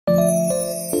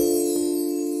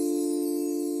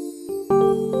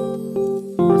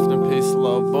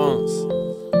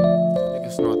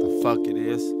fuck it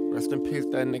is. Rest in peace,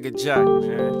 that nigga Jack,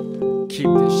 man. Keep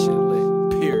this shit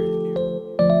lit, period.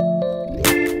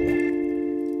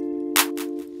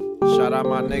 Shout out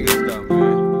my niggas though,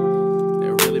 man. They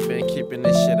really been keeping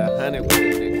this shit 100 with a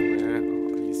nigga, man.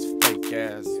 Oh, these fake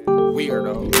ass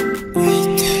weirdos.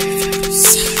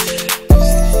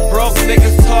 Broke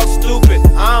niggas talk stupid,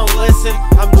 I don't listen.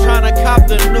 I'm tryna cop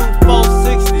the new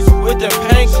 460s with the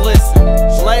paint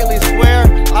glisten. Lately swear,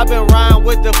 I've been riding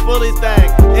with the fully thing.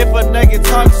 If a nigga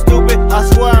talk stupid, I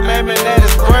swear I'm aiming at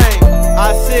his brain.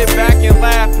 I sit back and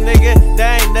laugh, nigga,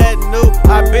 that ain't nothing new.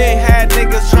 I been had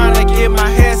niggas tryna get my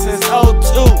head since 02.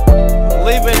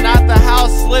 Leaving out the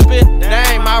house slipping,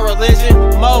 that ain't my religion.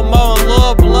 Momo and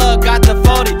Lil Blood got the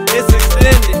 40, it's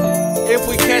extended. If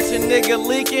we catch a nigga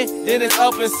leaking, then it's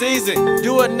open season.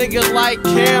 Do a nigga like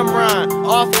Cameron,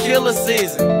 off killer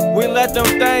season. We let them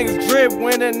things drip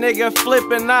when a nigga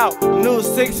flipping out. New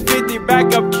 650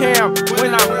 backup cam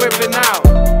when I'm whipping out.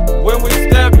 When we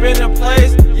step into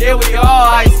place, yeah, we all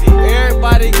icy.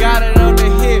 Everybody got it on the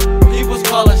hip, people's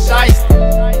call us Icey.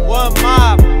 One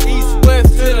mob, east,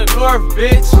 west to the north,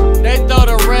 bitch. They throw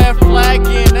the red flag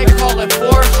in, they call it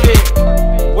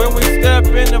forfeit. When we step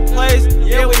into place,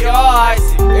 yeah, we all icy.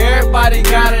 Everybody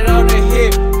got it on the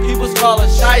hip, people's call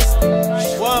us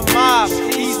shiesty. One mob,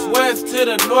 east, west to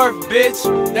the north, bitch.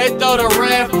 They throw the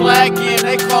red flag in,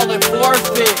 they call it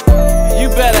forfeit. You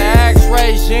better ask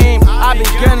regime, I be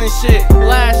gunning shit.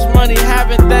 Last money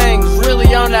having things,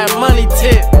 really on that money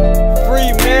tip.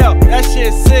 Free mail, that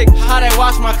shit sick, how they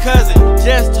watch my cousin.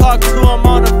 Just talked to him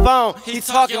on the phone, he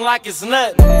talking like it's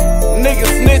nothing.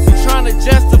 Niggas snitching, trying to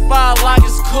justify like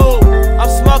it's cool. I'm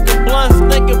smoking blunts,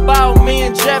 thinking about me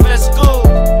and Jeff at school.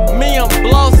 Me and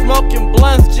Blow smoking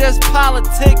blunts, just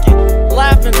politicking.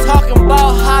 Laughing, talking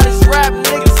about how this rap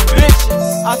niggas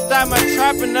bitches. I start my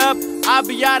trapping up, I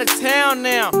be out of town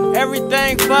now.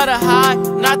 Everything for the high,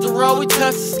 not the road, we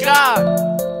touch the sky.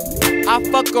 I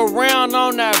fuck around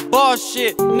on that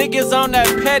bullshit. Niggas on that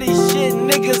petty shit,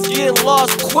 niggas get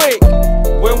lost quick.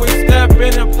 When we step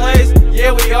into place,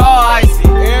 yeah, we all icy.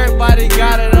 Everybody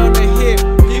got it on the hip,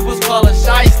 people's call us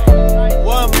shiesty.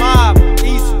 One mob,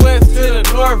 east, west to the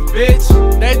north, bitch.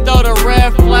 They throw the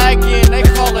red flag in, they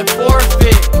call it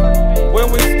forfeit.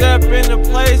 When we step into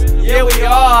place, yeah, we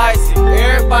all icy.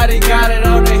 Everybody got it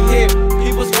on the hip,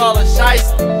 people's call us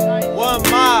shiesty. One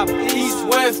mob, east,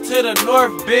 west to the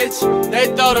north, bitch. They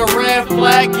throw the red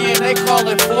flag in, they call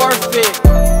it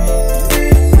forfeit.